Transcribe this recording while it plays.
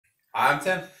I'm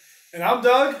Tim. And I'm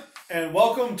Doug, and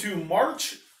welcome to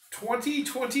March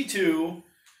 2022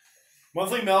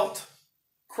 Monthly Melt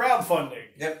Crowdfunding.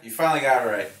 Yep, you finally got it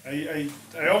right.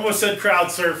 I almost said crowd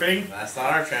surfing. That's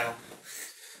not our channel.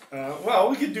 Well,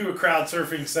 we could do a crowd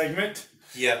surfing segment.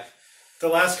 Yep. The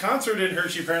last concert in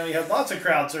Hershey apparently had lots of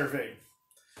crowd surfing.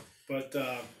 But,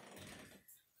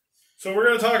 so we're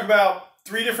going to talk about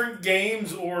 3 different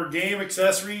games or game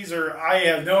accessories, or I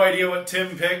have no idea what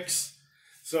Tim picks.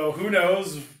 So who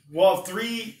knows? We'll have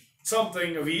 3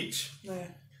 something of each. Yeah.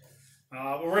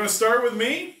 But we're going to start with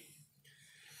me.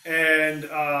 And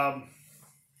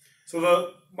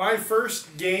my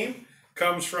first game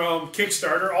comes from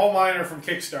Kickstarter. All mine are from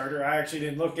Kickstarter. I actually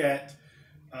didn't look at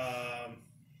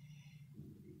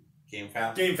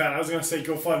GameFound. GameFound. I was going to say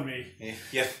GoFundMe.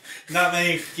 Yeah, not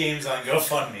many games on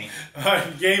GoFundMe.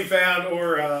 GameFound,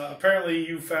 or apparently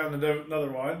you found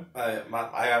another one. I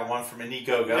got one from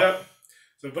Indiegogo. Yep.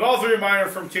 So, but all 3 of mine are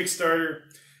from Kickstarter.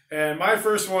 And my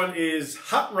first one is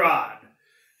Hot Rod,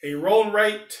 a roll and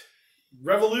write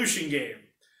revolution game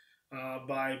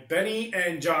by Benny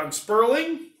and John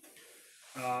Sperling.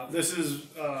 This is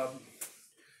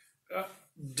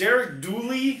Derek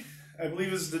Dooley, I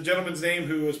believe is the gentleman's name,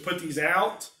 who has put these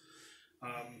out.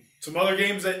 Some other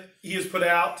games that he has put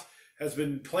out has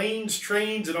been Planes,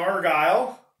 Trains, and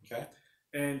Argyle. Okay.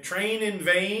 And Train in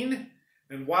Vain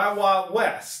and Wild Wild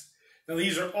West. Now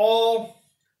these are all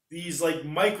these like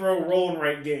micro roll and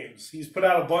write games. He's put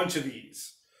out a bunch of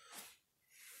these.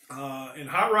 In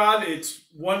Hot Rod, it's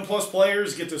 1+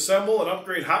 players get to assemble and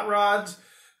upgrade hot rods,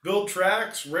 build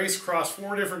tracks, race across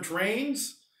 4 different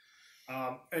terrains.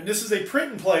 And this is a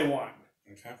print and play one.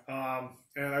 Okay.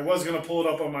 And I was going to pull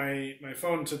it up on my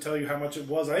phone to tell you how much it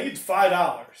was. I think it's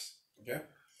 $5. Okay.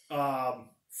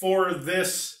 For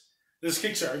this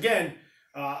Kickstarter. Again,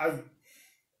 I've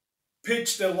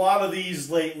pitched a lot of these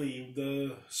lately.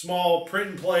 The small print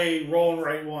and play roll and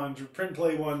write ones or print and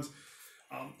play ones.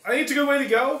 I think it's a good way to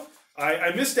go.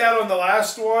 I missed out on the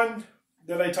last one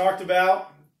that I talked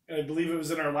about. I believe it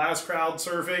was in our last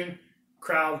crowdsourcing.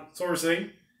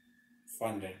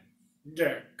 Funding.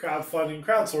 Yeah,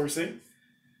 crowdsourcing.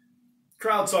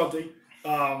 Crowd something.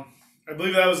 I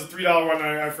believe that was a $3 one.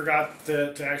 I forgot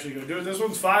to actually go do it. This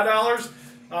one's $5.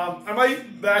 I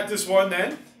might back this one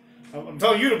then. I'm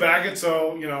telling you to back it,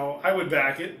 so, I would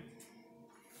back it.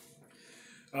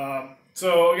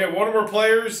 So, again, 1 or more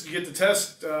players, you get to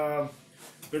test their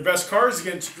best cars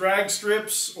against drag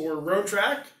strips or road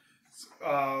track.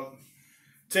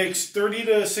 Takes 30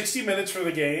 to 60 minutes for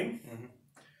the game. Mm-hmm.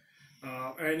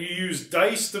 And you use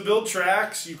dice to build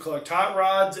tracks, you collect hot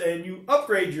rods, and you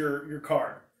upgrade your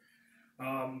car.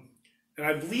 And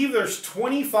I believe there's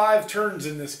 25 turns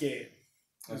in this game.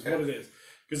 That's what it is.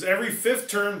 Because every 5th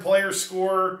turn, players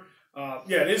score...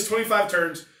 it is 25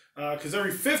 turns. Because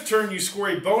every 5th turn, you score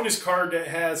a bonus card that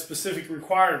has specific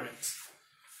requirements.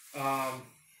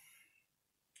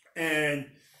 And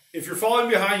if you're falling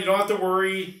behind, you don't have to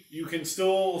worry. You can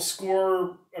still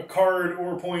score a card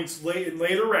or points in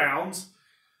later rounds.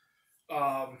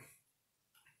 And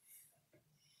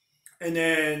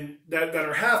then that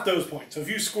are half those points. So if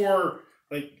you score,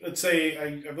 like, let's say,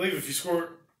 I believe if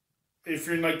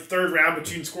you're in like the 3rd round, but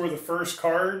you can score the first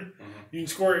card, you can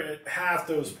score it at half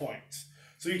those points.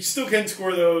 So you still can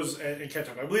score those and catch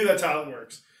up. I believe that's how it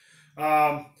works.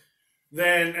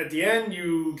 Then at the end,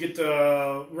 you get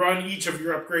to run each of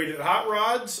your upgraded hot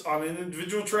rods on an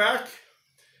individual track.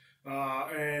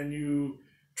 And you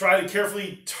try to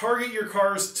carefully target your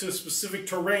cars to specific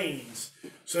terrains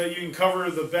so that you can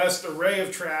cover the best array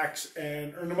of tracks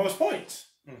and earn the most points.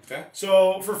 Okay.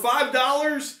 So for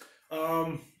 $5,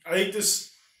 I think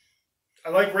I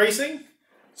like racing.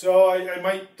 So I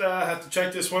might have to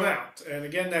check this one out. And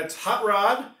again, that's Hot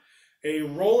Rod, a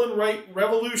roll and write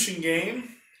revolution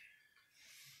game.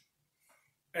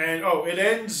 And, it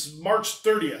ends March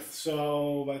 30th.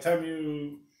 So by the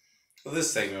time Well,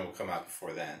 this segment will come out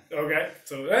before then. Okay,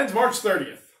 so it ends March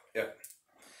 30th. Yep.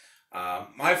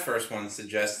 My first one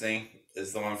suggesting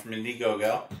is the one from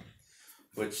Indiegogo,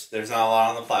 which there's not a lot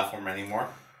on the platform anymore.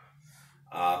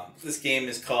 This game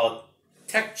is called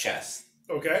Tech Chess.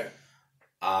 Okay.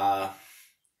 I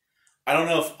don't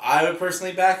know if I would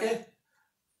personally back it,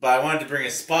 but I wanted to bring a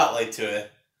spotlight to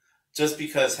it just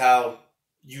because how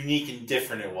unique and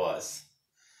different it was.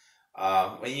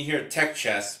 When you hear Tech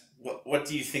Chess, what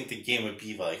do you think the game would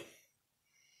be like?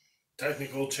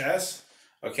 Technical chess.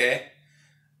 Okay.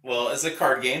 Well, it's a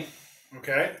card game.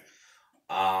 Okay.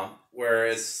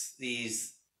 Whereas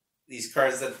these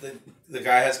cards that the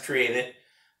guy has created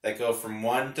that go from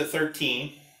 1 to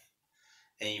 13,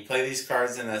 and you play these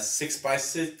cards in a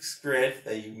 6x6 grid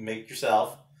that you make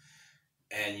yourself,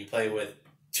 and you play with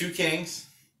 2 kings,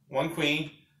 1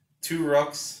 queen, 2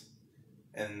 rooks,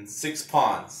 and 6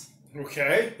 pawns.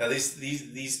 Okay. Now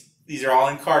these are all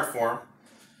in card form,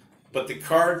 but the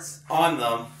cards on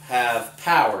them have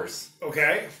powers.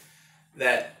 Okay.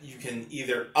 That you can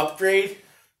either upgrade,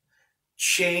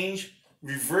 change,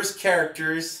 reverse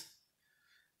characters,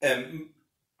 and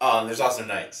there's also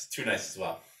knights, 2 knights as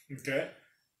well. Okay.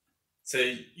 So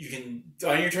you can,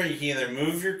 on your turn, you can either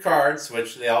move your cards,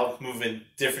 which they all move in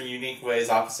different unique ways,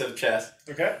 opposite of chess.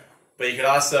 Okay. But you can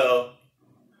also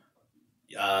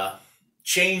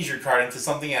change your card into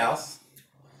something else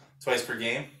twice per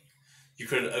game. You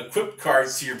could equip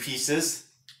cards to your pieces.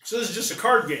 So this is just a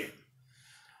card game.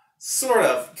 Sort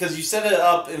of, because you set it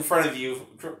up in front of you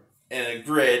in a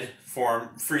grid form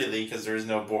freely because there is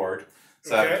no board.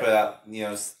 So I put out,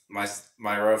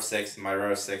 my row of 6 and my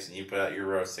row of 6, and you put out your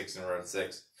row of 6 and row of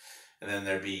 6. And then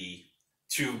there'd be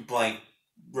 2 blank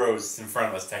rows in front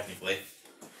of us, technically.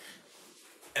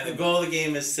 And the goal of the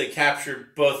game is to capture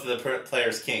both of the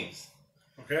players' kings.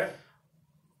 Okay.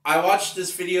 I watched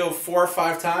this video 4 or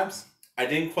 5 times. I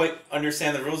didn't quite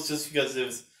understand the rules just because it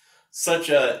was such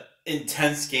a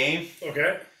intense game.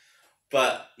 Okay.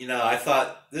 But, I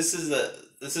thought this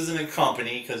isn't a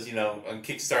company because, on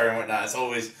Kickstarter and whatnot, it's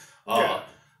always,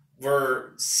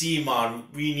 we're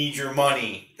CMON, we need your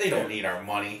money. They don't need our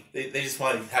money. They just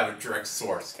want to have a direct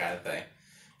source kind of thing.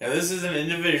 Now, this is an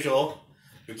individual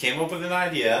who came up with an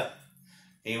idea,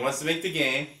 and he wants to make the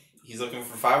game. He's looking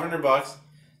for $500.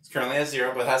 It's currently at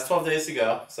 0, but has 12 days to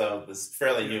go, so it's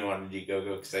fairly new on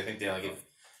Indiegogo because I think they only give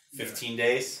 15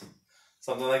 days,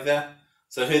 something like that.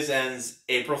 So his ends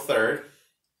April 3rd.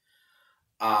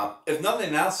 If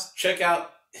nothing else, check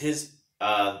out his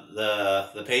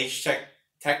the page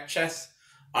Tech Chess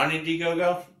on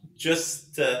Indiegogo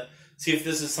just to see if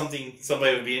this is something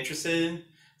somebody would be interested in.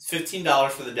 It's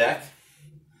 $15 for the deck,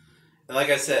 and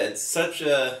like I said, it's such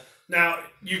a. Now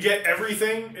you get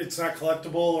everything. It's not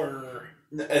collectible or.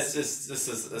 This is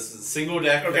a single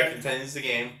deck that contains the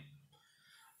game.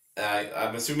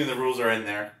 I'm assuming the rules are in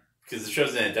there because it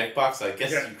shows in a deck box. So I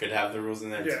guess you could have the rules in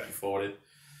there to be folded.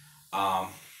 But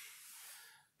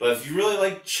if you really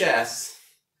like chess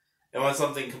and want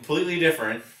something completely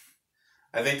different,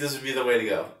 I think this would be the way to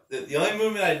go. The only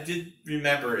movement I did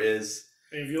remember is...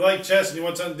 If you like chess and you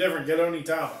want something different, get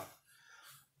Onitama.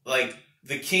 Like,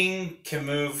 the king can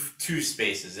move 2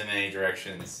 spaces in any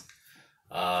directions.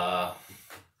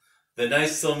 The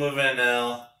knights still move in an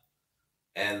L.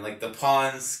 And, the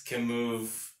pawns can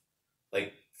move,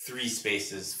 3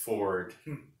 spaces forward.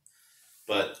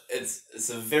 But it's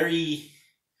a very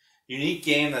unique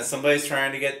game that somebody's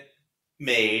trying to get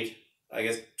made. I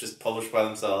guess just published by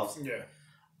themselves. Yeah.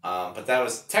 But that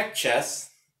was Tech Chess.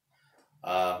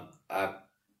 By,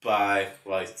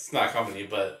 it's not a company,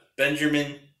 but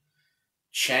Benjamin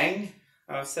Chang,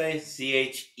 I would say.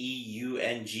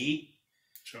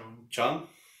 Cheung. Chung.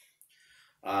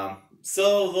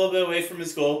 Still a little bit away from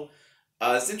his goal.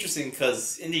 It's interesting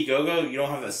because Indiegogo, you don't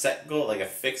have a set goal, a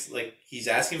fixed, he's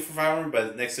asking for 500,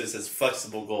 but next to it says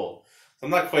flexible goal. So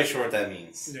I'm not quite sure what that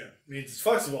means. Yeah, it means it's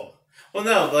flexible. Well,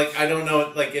 no, I don't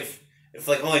know, if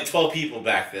only 12 people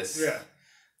back this. Yeah.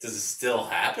 Does it still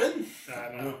happen? I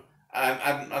don't know.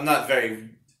 I'm not very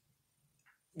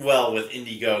well with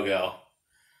Indiegogo.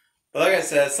 But like I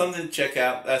said, something to check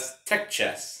out. That's Tech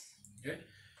Chess. Okay.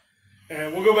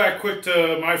 And we'll go back quick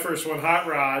to my first one, Hot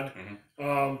Rod.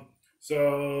 Mm-hmm.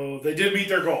 So they did meet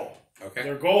their goal. Okay.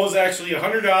 Their goal is actually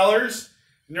 $100,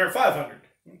 and they're at $500.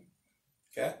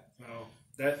 Okay. So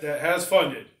that has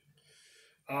funded.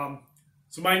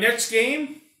 So my next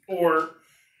game, or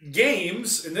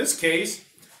games in this case,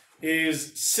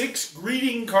 is 6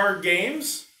 greeting card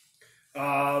games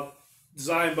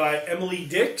designed by Emily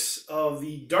Dix of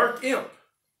the Dark Imp.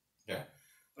 Yeah.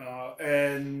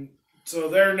 And so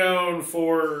they're known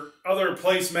for other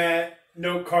placemat,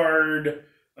 note card,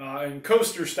 and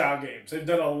coaster style games. They've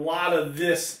done a lot of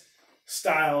this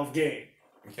style of game.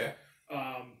 Okay.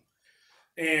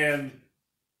 And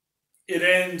it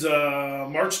ends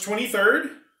March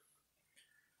 23rd.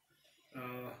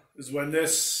 Is when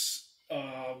this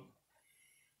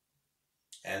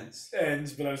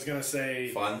ends, but I was gonna say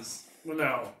funds. Well,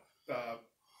 no,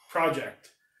 project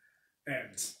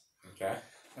ends. Okay.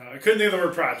 I couldn't think of the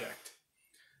word project.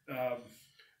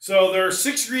 So there are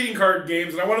 6 greeting card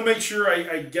games, and I want to make sure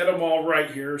I get them all right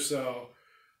here. So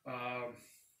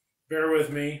bear with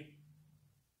me.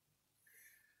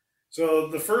 So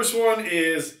the first one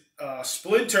is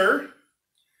Splinter.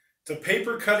 It's a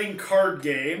paper cutting card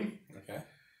game. Okay.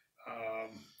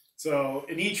 So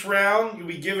in each round, you'll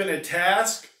be given a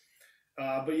task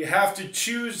but you have to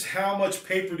choose how much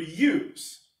paper to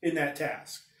use in that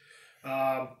task.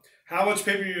 How much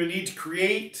paper you need to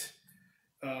create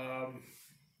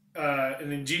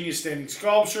an ingenious standing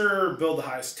sculpture, build the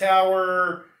highest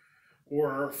tower,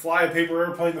 or fly a paper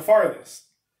airplane the farthest.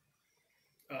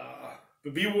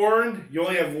 But be warned, you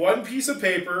only have one piece of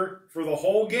paper for the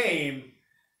whole game,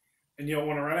 and you don't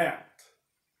want to run out.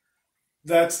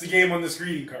 That's the game on this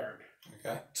greeting card.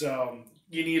 Okay. So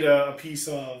you need a piece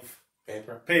of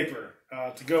paper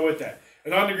to go with that.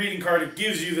 And on the greeting card, it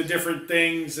gives you the different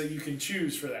things that you can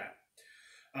choose for that.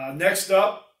 Next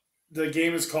up, the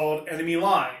game is called Enemy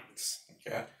Lines.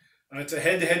 Okay. It's a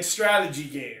head-to-head strategy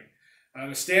game. On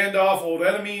a standoff, old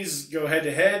enemies go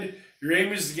head-to-head. Your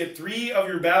aim is to get 3 of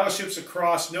your battleships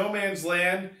across no man's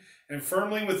land and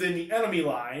firmly within the enemy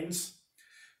lines.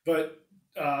 But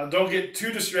don't get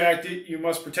too distracted. You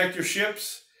must protect your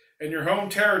ships and your home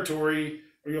territory,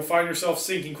 or you'll find yourself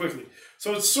sinking quickly.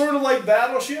 So it's sort of like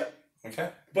Battleship.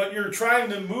 Okay. But you're trying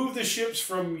to move the ships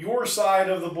from your side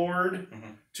of the board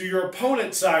to your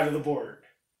opponent's side of the board.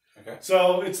 Okay.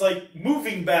 So it's like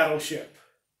moving Battleship.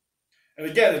 And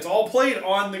again, it's all played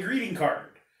on the greeting card.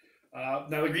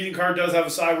 Now, the greeting card does have a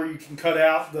side where you can cut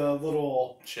out the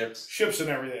little ships and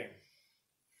everything.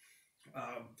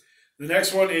 The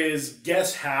next one is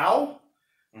Guess How.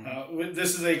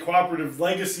 This is a cooperative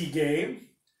legacy game.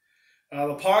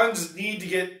 The pawns need to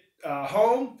get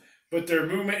home, but their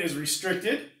movement is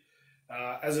restricted.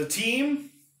 As a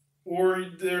team, or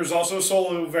there's also a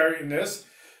solo variant in this,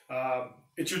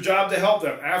 it's your job to help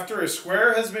them. After a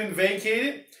square has been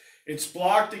vacated, it's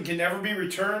blocked and can never be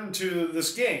returned to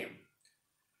this game.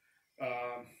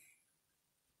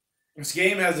 This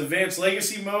game has advanced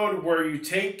legacy mode where you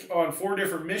take on 4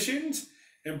 different missions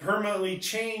and permanently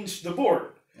change the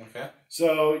board. Okay.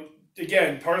 So,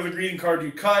 again, part of the greeting card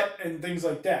you cut and things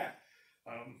like that.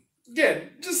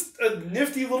 Again, just a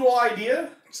nifty little idea.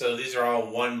 So these are all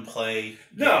one play?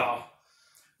 No,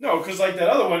 because like that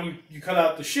other one, you cut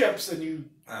out the ships and you...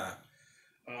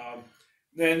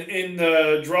 Then in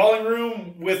the drawing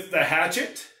room with the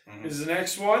hatchet is the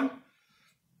next one.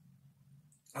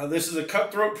 This is a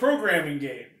cutthroat programming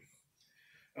game.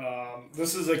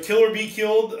 This is a kill or be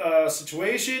killed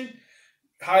situation.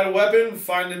 Hide a weapon,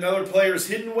 find another player's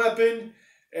hidden weapon,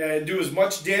 and do as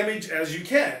much damage as you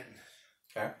can.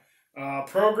 Okay.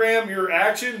 Program your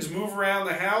actions, move around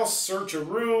the house, search a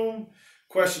room,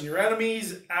 question your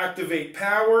enemies, activate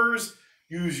powers,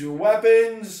 use your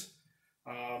weapons,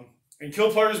 and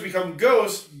kill players become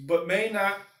ghosts, but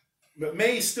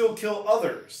may still kill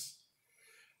others.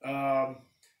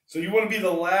 So you want to be the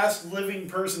last living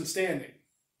person standing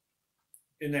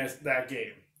in that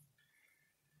game.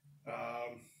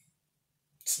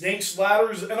 Snakes,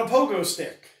 ladders, and a pogo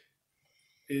stick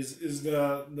is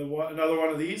another one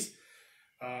of these.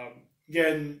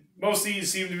 Again, most of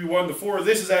these seem to be 1 to 4.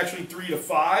 This is actually 3 to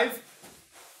 5.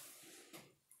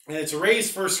 And it's a race.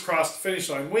 First across the finish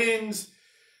line wins.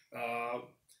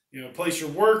 Place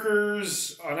your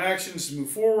workers on actions to move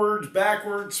forwards,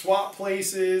 backwards, swap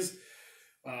places.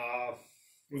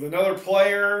 With another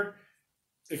player,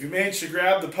 if you manage to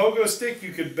grab the pogo stick,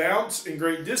 you could bounce in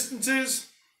great distances,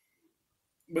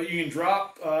 but you can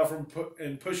drop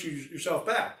and push yourself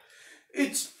back.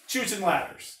 It's chutes and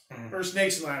ladders, or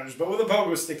snakes and ladders, but with a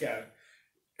pogo stick at it.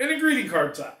 And a greeting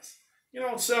card size.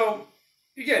 So,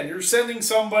 again, you're sending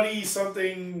somebody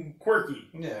something quirky.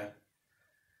 Yeah.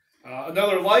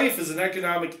 Another Life is an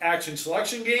economic action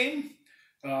selection game.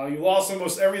 You lost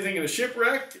almost everything in a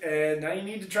shipwreck, and now you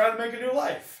need to try to make a new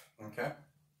life. Okay.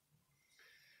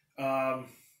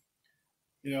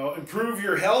 Improve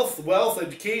your health, wealth,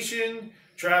 education,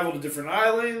 travel to different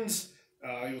islands.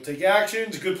 You'll take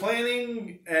actions, good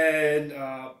planning, and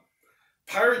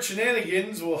pirate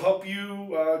shenanigans will help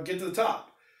you get to the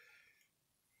top.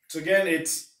 So again,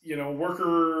 it's,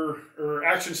 worker or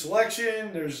action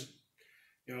selection. There's,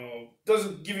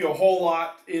 doesn't give you a whole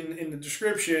lot in the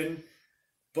description.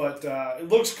 But it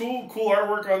looks cool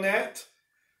artwork on that.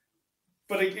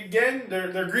 But again,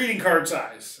 they're greeting card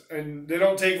size, and they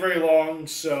don't take very long.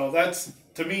 So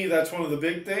to me, that's one of the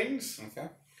big things. Okay.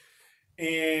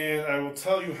 And I will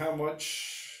tell you how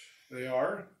much they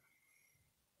are.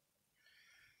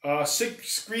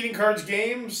 6 greeting cards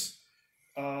games,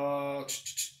 $24.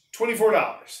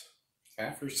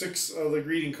 Okay. For 6 of the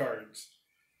greeting cards.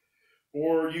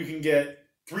 Or you can get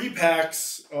 3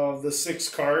 packs of the 6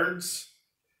 cards.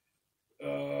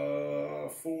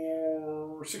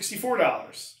 For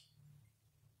 $64.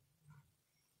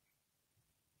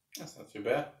 That's not too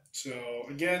bad. So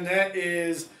again, that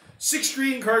is 6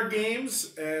 greeting card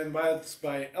games, and it's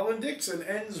by Ellen Dix and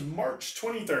ends March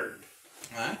 23rd.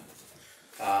 All right.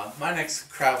 My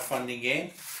next crowdfunding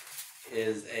game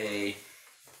is a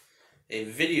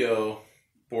video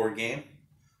board game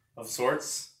of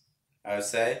sorts, I would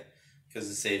say, because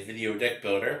it's a video deck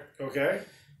builder. Okay.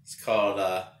 It's called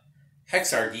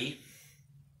Hexarchy,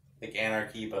 like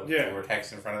anarchy, but with the word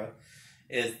hex in front of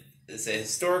it. It's a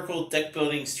historical deck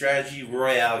building strategy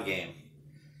royale game.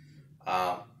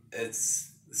 It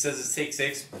says it takes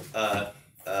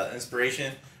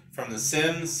inspiration from The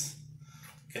Sims,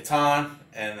 Catan,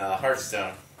 and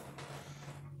Hearthstone.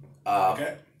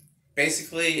 Okay.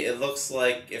 Basically, it looks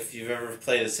like if you've ever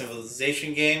played a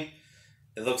Civilization game,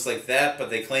 it looks like that, but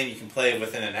they claim you can play it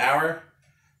within an hour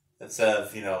instead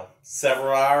of,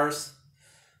 several hours.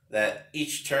 That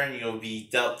each turn you'll be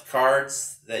dealt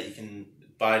cards that you can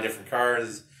buy different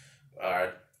cards,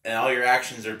 and all your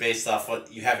actions are based off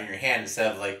what you have in your hand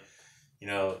instead of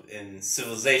in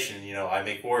Civilization, I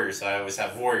make warriors, so I always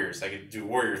have warriors. I can do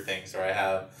warrior things, or I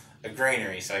have a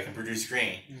granary, so I can produce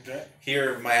grain. Okay.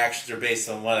 Here, my actions are based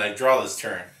on what I draw this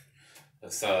turn.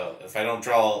 So if I don't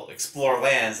explore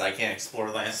lands, I can't explore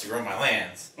lands to grow my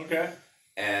lands. Okay.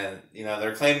 And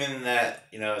they're claiming that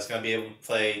it's going to be able to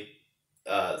play.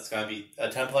 It's going to be a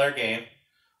 10-player game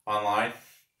online.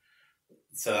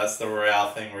 So that's the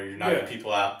Royale thing where you're knocking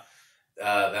people out.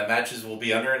 That matches will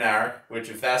be under an hour, which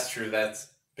if that's true, that's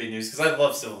big news. Because I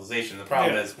love Civilization. The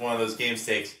problem is one of those games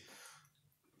takes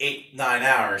 8-9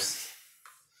 hours.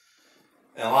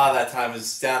 And a lot of that time is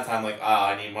downtime, like,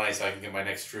 I need money so I can get my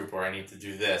next troop, or I need to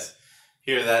do this.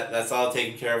 Here, that's all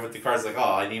taken care of with the cards. Like,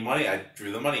 I need money. I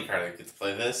drew the money card. I get to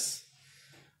play this.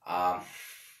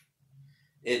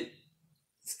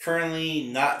 It's currently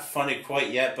not funded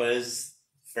quite yet, but is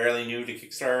fairly new to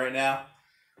Kickstarter right now.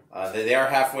 They are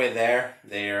halfway there.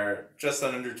 They are just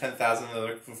under 10,000. They're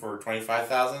looking for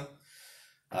 25,000.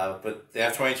 But they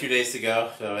have 22 days to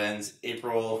go, so it ends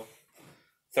April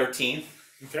 13th.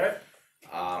 Okay.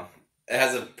 It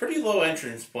has a pretty low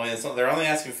entrance point. They're only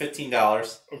asking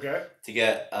 $15. Okay. To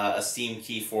get a Steam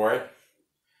key for it.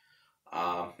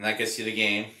 And that gets you the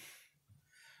game.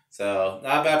 So,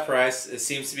 not a bad price. It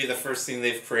seems to be the first thing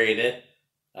they've created.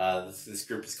 This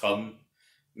group is called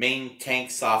Main Tank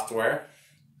Software.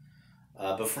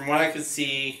 But from what I could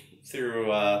see through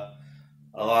a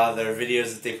lot of their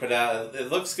videos that they put out, it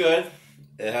looks good.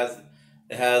 It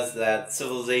has that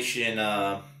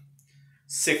Civilization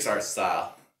 6 art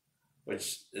style,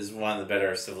 which is one of the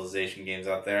better Civilization games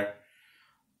out there.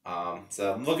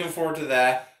 So I'm looking forward to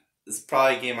that. It's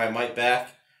probably a game I might back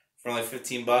for only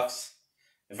 $15.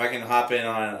 If I can hop in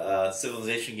on a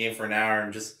Civilization game for an hour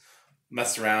and just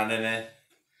mess around in it,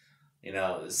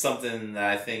 it's something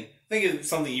that I think it's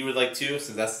something you would like too,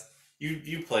 since that's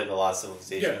you played a lot of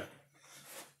Civilization.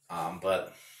 Yeah.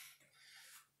 But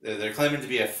they're claiming to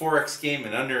be a 4X game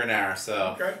in under an hour,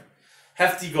 so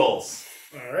hefty goals.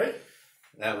 All right.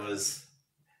 That was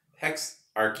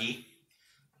Hexarchy,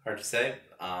 hard to say,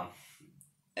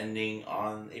 ending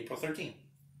on April 13th.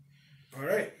 All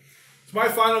right. So my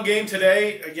final game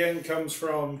today, again, comes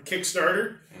from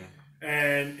Kickstarter,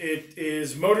 and it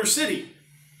is Motor City.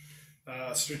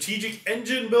 Strategic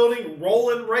engine building roll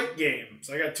and write game.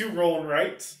 So I got 2 roll and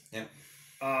writes. Yeah.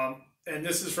 And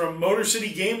this is from Motor City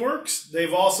Gameworks.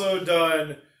 They've also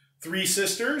done Three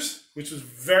Sisters, which was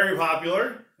very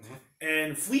popular,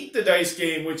 and Fleet the Dice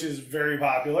game, which is very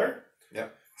popular.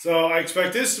 Yep. So I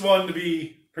expect this one to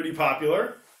be pretty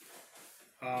popular.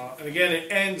 And again,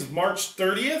 it ends March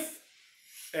 30th,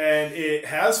 and it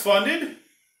has funded.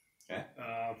 Okay.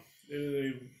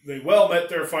 They well met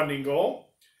their funding goal.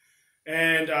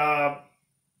 And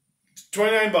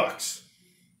 $29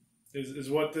 is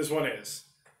what this one is.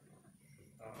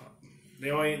 They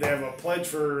have a pledge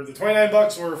for the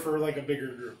 $29 or for like a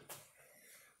bigger group.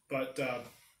 But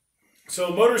so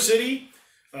Motor City,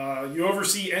 you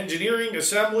oversee engineering,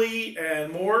 assembly,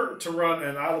 and more to run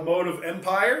an automotive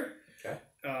empire. Okay.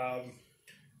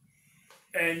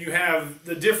 And you have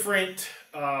the different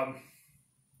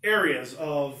areas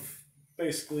of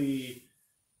basically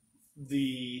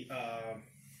the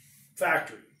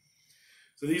factory.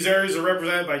 So these areas are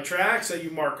represented by tracks that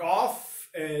you mark off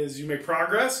as you make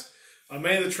progress.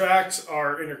 Many of the tracks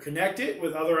are interconnected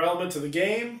with other elements of the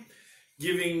game,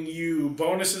 giving you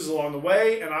bonuses along the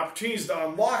way and opportunities to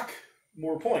unlock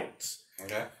more points.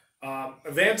 Okay.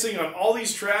 Advancing on all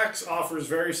these tracks offers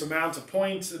various amounts of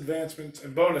points, advancements,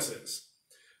 and bonuses.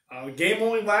 The game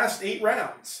only lasts 8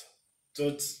 rounds, so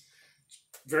it's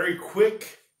very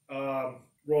quick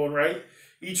roll and write.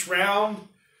 Each round,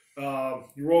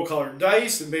 you roll colored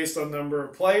dice, and based on the number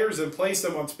of players, and place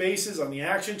them on spaces on the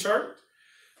action chart.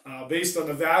 Based on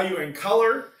the value and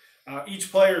color,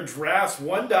 each player drafts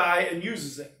 1 die and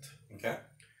uses it. Okay.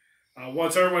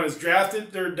 Once everyone has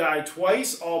drafted their die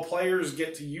twice, all players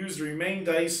get to use the remaining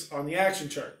dice on the action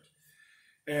chart.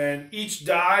 And each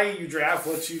die you draft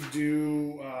lets you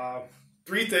do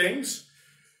 3 things,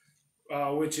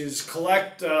 which is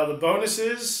collect the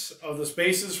bonuses of the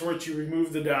spaces for which you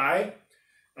remove the die,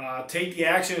 take the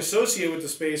action associated with the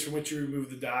space from which you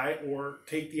remove the die, or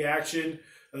take the action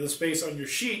of the space on your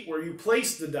sheet where you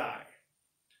place the die.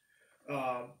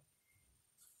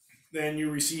 Then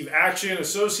you receive action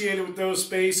associated with those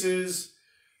spaces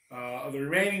of the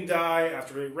remaining die.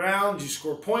 After 8 rounds, you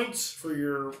score points for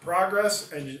your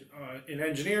progress in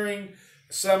engineering,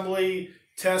 assembly,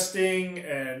 testing,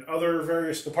 and other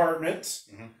various departments.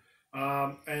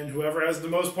 And whoever has the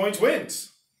most points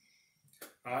wins.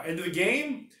 End of the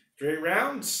game, after 8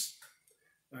 rounds,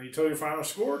 you tell your final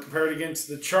score, compare it against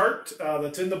the chart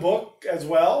that's in the book as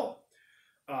well,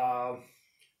 and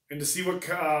to see what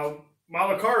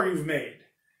model car you've made.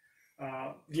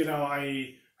 I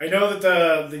know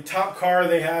that the top car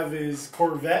they have is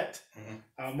Corvette.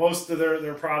 Most of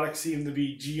their products seem to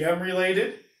be GM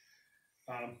related,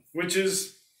 which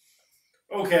is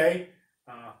okay.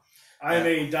 I'm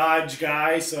a Dodge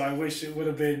guy, so I wish it would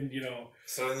have been,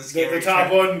 So in this game, the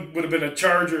top one would have been a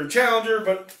Charger or Challenger,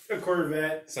 but a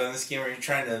Corvette. So in this game, are you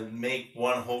trying to make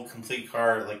one whole complete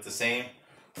car like the same,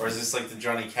 or is this like the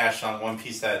Johnny Cash on one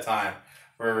piece at a time?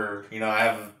 Where I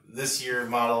have this year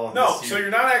model. And No, this so year.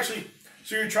 you're not actually.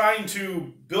 So you're trying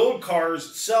to build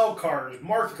cars, sell cars,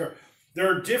 market cars. There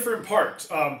are different parts.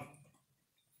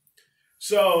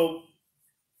 So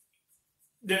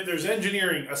there's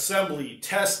engineering, assembly,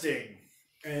 testing,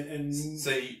 and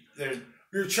So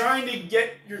you're trying to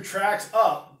get your tracks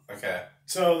up. Okay.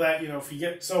 So that if you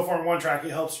get so far on one track, it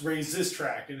helps raise this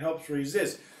track and helps raise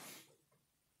this.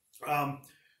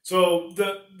 So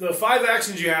the 5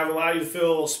 actions you have allow you to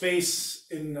fill space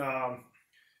in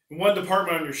one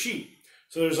department on your sheet.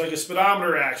 So there's like a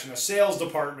speedometer action, a sales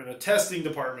department, a testing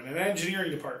department, an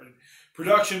engineering department,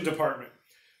 production department.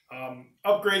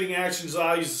 Upgrading actions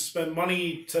allow you to spend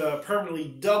money to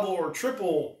permanently double or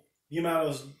triple the amount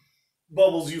of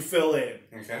bubbles you fill in.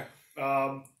 Okay.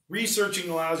 Researching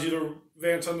allows you to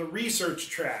advance on the research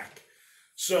track.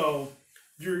 So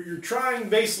you're trying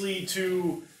basically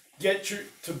to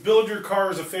build your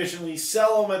cars efficiently,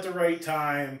 sell them at the right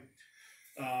time.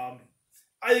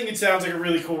 I think it sounds like a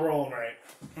really cool roll and write.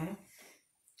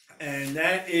 And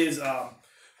that is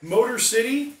Motor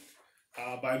City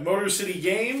by Motor City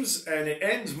Games, and it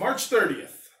ends March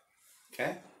 30th.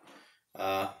 Okay.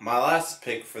 My last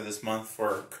pick for this month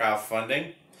for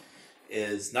crowdfunding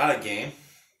is not a game.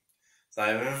 It's not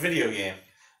even a video game.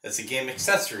 It's a game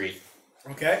accessory.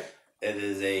 Okay. It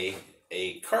is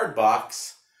a card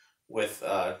box with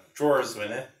drawers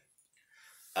in it.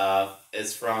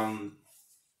 It's from...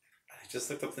 I just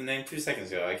looked up the name 2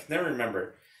 seconds ago. I can never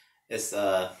remember. It's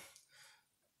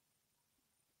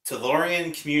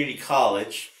Tellurian Community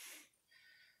College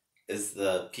is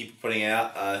the people putting it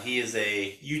out. He is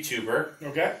a YouTuber.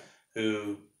 Okay.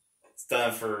 Who's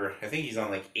done for, I think he's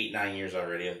on like 8-9 years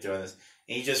already of doing this.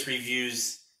 And he just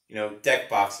reviews, deck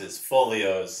boxes,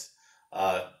 folios,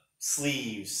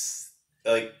 sleeves,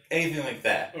 like anything like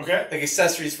that. Okay. Like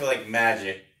accessories for like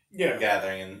Magic, Yeah.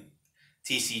 Gathering, and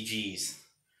TCGs.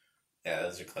 Yeah,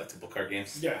 those are collectible card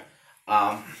games. Yeah.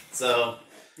 So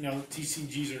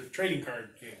TCGs are trading card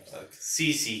games.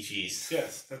 CCGs.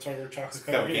 Yes, that's why we're talking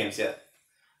Card games,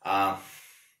 yeah.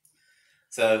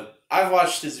 So I've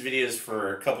watched his videos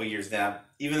for a couple years now.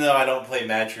 Even though I don't play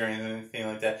Magic or anything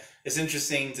like that, it's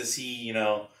interesting to see,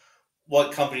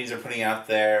 what companies are putting out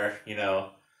there,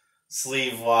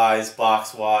 sleeve-wise,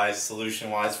 box-wise,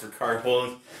 solution-wise for card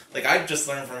holding. Like, I've just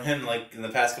learned from him, like, in the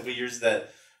past couple of years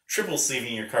that triple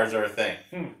sleeving your cards are a thing.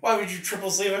 Why would you triple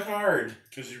sleeve a card?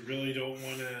 Because you really don't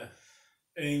want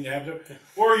anything to happen.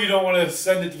 Or you don't want to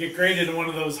send it to get graded in one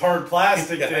of those hard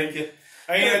plastic things.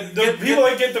 The people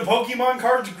that get the Pokemon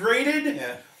cards graded,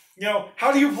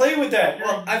 how do you play with that?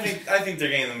 Well, I think they're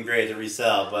getting them graded to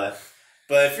resell, but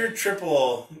if you're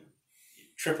triple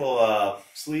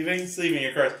sleeving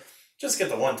your cards, just get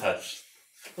the one touch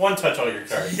all your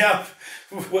cards. Yep.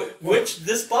 Which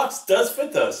this box does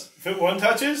fit those. Fit one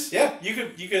touches? Yeah, you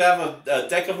could have a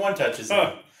deck of one touches.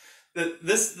 Huh.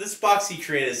 This box he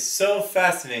created is so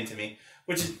fascinating to me.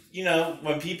 Which is,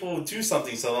 when people do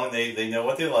something so long, they know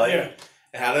what they like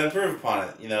and how to improve upon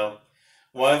it.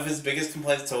 One of his biggest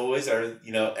complaints always are,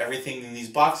 everything in these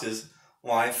boxes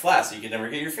line flat, so you can never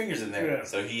get your fingers in there. Yeah.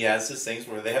 So he has his things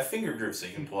where they have finger grooves, so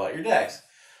you can pull out your decks.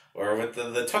 Or with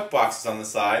the tuck boxes on the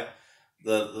side,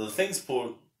 the things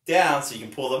pull down so you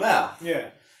can pull them out.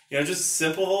 Yeah. Just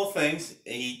simple little things.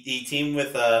 He teamed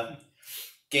with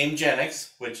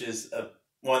GameGenics, which is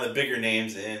one of the bigger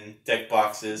names in deck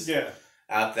boxes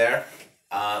out there.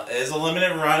 It is a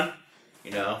limited run,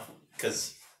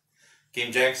 because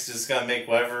GameGenics is going to make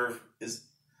whatever is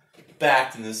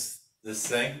backed in this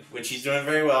thing, which he's doing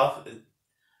very well. It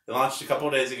launched a couple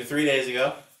of days ago, 3 days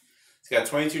ago. It's got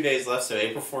 22 days left, so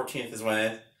April 14th is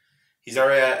when he's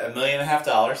already at $1.5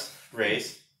 million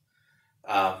raised.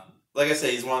 Like I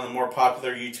said, he's one of the more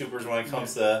popular YouTubers when it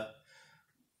comes to,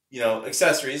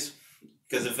 accessories.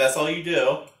 Because if that's all you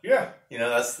do,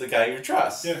 that's the guy you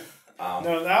trust. Yeah.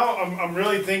 Now I'm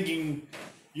really thinking,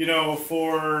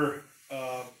 for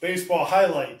baseball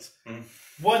highlights,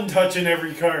 one touch in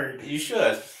every card. You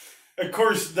should. Of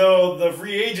course, though, the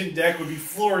free agent deck would be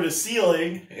floor to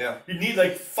ceiling. Yeah. You'd need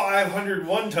like 500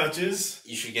 one touches.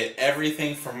 You should get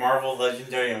everything from Marvel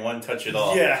Legendary in one touch at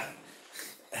all. Yeah.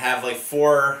 Have like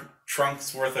 4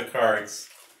 trunks worth of cards.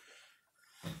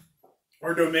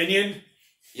 Or Dominion.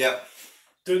 Yep.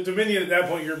 Dominion, at that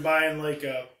point, you're buying like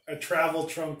a travel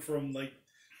trunk from like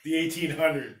the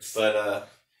 1800s. But,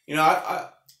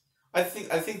 I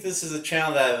think this is a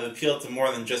channel that would appeal to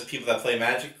more than just people that play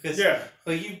Magic. Because,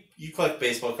 you collect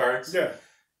baseball cards. Yeah.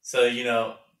 So, you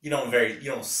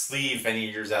don't sleeve any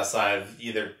of yours outside of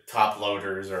either top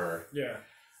loaders or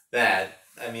that.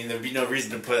 I mean, there'd be no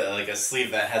reason to put like a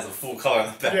sleeve that has a full color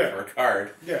on the back for a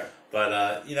card. Yeah.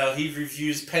 But, he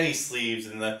reviews penny sleeves,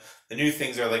 and the new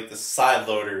things are like the side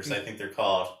loaders, I think they're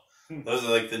called. Those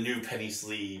are like the new penny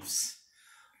sleeves.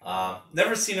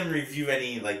 Never seen him review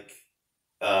any, like,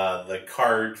 the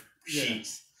card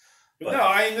sheets. But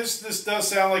no, this does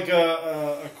sound like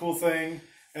a cool thing.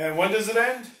 And when does it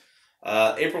end?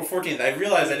 April 14th. I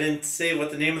realized I didn't say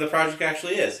what the name of the project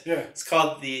actually is. Yeah. It's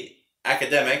called the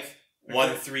Academic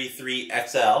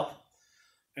 133XL.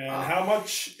 And how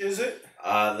much is it?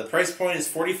 The price point is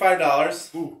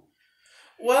 $45. Ooh.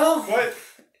 Well, but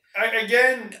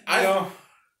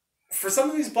for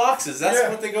some of these boxes, that's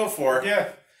what they go for. Yeah.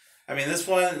 I mean, this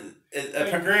one.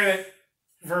 Granted,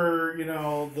 for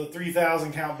the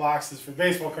 3,000 count boxes for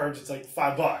baseball cards, it's like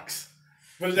 $5,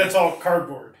 but that's all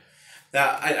cardboard.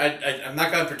 Now, I'm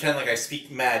not gonna pretend like I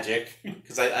speak Magic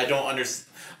because I don't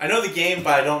understand. I know the game,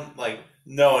 but I don't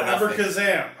know enough.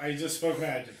 Abracazam! I just spoke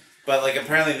Magic. But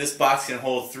apparently this box can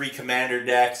hold 3 commander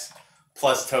decks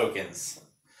plus tokens.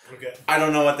 Okay. I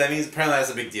don't know what that means. Apparently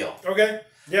that's a big deal. Okay.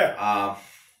 Yeah.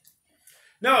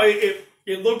 No,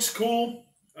 it looks cool.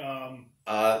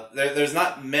 There's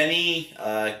not many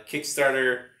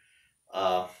Kickstarter.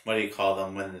 What do you call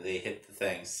them when they hit the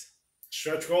things?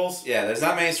 Stretch goals. Yeah, there's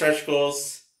not many stretch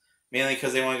goals. Mainly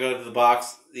because they want to go to the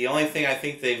box. The only thing I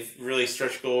think they've really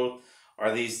stretch goal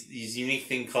are these unique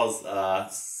thing called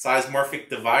seismorphic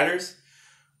dividers,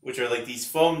 which are like these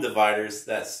foam dividers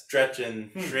that stretch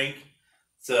and shrink.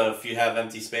 So if you have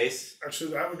empty space,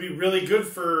 actually, that would be really good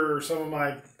for some of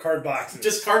my card boxes.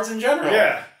 Just cards in general.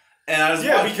 Yeah, and I was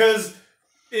because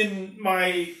in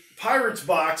my Pirates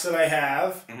box that I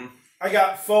have, I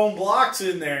got foam blocks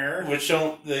in there, which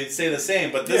they say the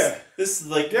same, but this is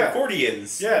like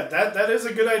accordions. Yeah, that is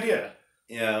a good idea.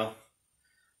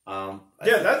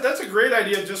 That's a great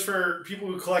idea just for people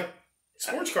who collect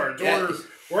sports cards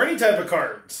or any type of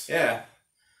cards. Yeah,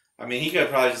 I mean, he could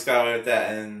have probably just got away with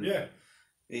that. And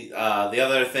the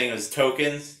other thing was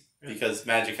tokens, because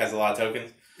Magic has a lot of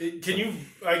tokens. Can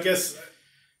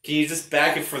you just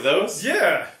back it for those?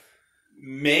 Yeah.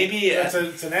 Maybe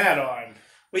it's an add-on.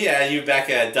 Well, yeah, you back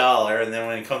it $1, and then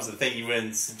when it comes to the thing, you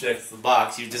wouldn't subject to the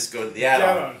box. You just go to the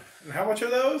add-on. And how much are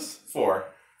those? $4.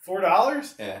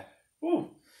 $4? Yeah. Ooh.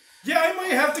 Yeah, I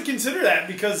might have to consider that,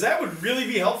 because that would really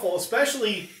be helpful,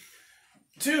 especially,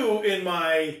 too, in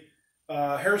my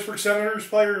Harrisburg Senators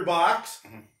player box,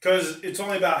 because it's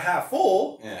only about half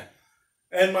full. Yeah.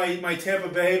 And my Tampa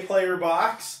Bay player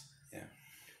box.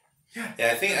 Yeah.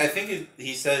 Yeah, I think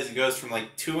he says it goes from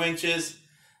 2 inches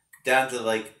down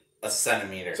to a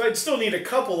centimeter. So I'd still need a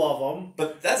couple of them,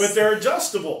 but they're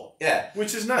adjustable. Yeah,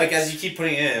 which is nice. As you keep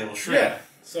putting it in, it'll shrink. Yeah.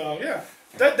 So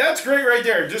that's great right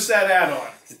there. Just that add-on.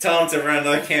 To tell them to run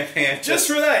another campaign just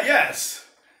for that. Yes.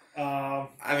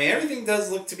 I mean, everything does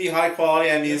look to be high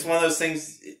quality. I mean, it's one of those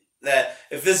things that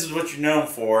if this is what you're known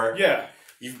for,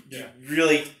 you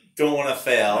really don't want to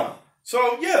fail. No.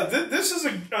 So this is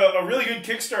a really good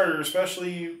Kickstarter,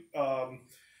 especially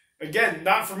again,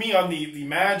 not for me on the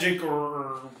Magic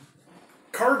or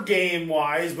card game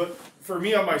wise, but for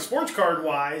me on my sports card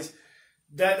wise,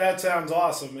 that sounds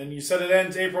awesome. And you said it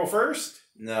ends April 1st?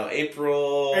 No,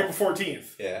 April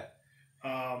 14th. Yeah.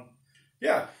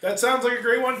 That sounds like a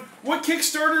great one. What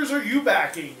Kickstarters are you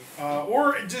backing?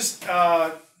 Or just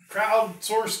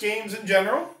crowdsourced games in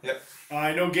general. Yep.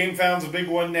 I know GameFound's a big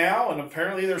one now, and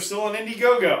apparently they're still on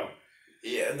Indiegogo.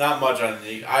 Yeah, not much on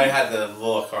Indiegogo. I had the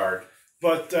little card.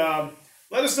 But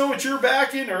let us know what you're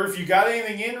backing, or if you got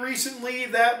anything in recently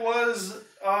that was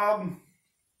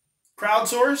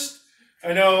crowdsourced.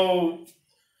 I know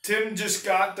Tim just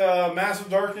got Massive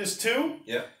Darkness 2.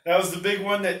 Yeah. That was the big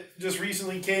one that just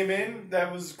recently came in.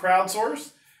 That was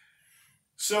crowdsourced.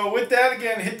 So with that,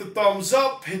 again, hit the thumbs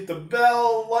up, hit the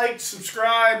bell, like,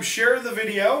 subscribe, share the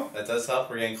video. That does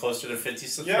help. We're getting closer to 50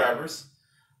 subscribers.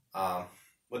 Yep.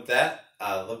 With that,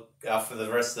 look out for the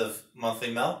rest of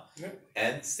Monthly Melt. Yep.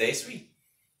 And stay sweet.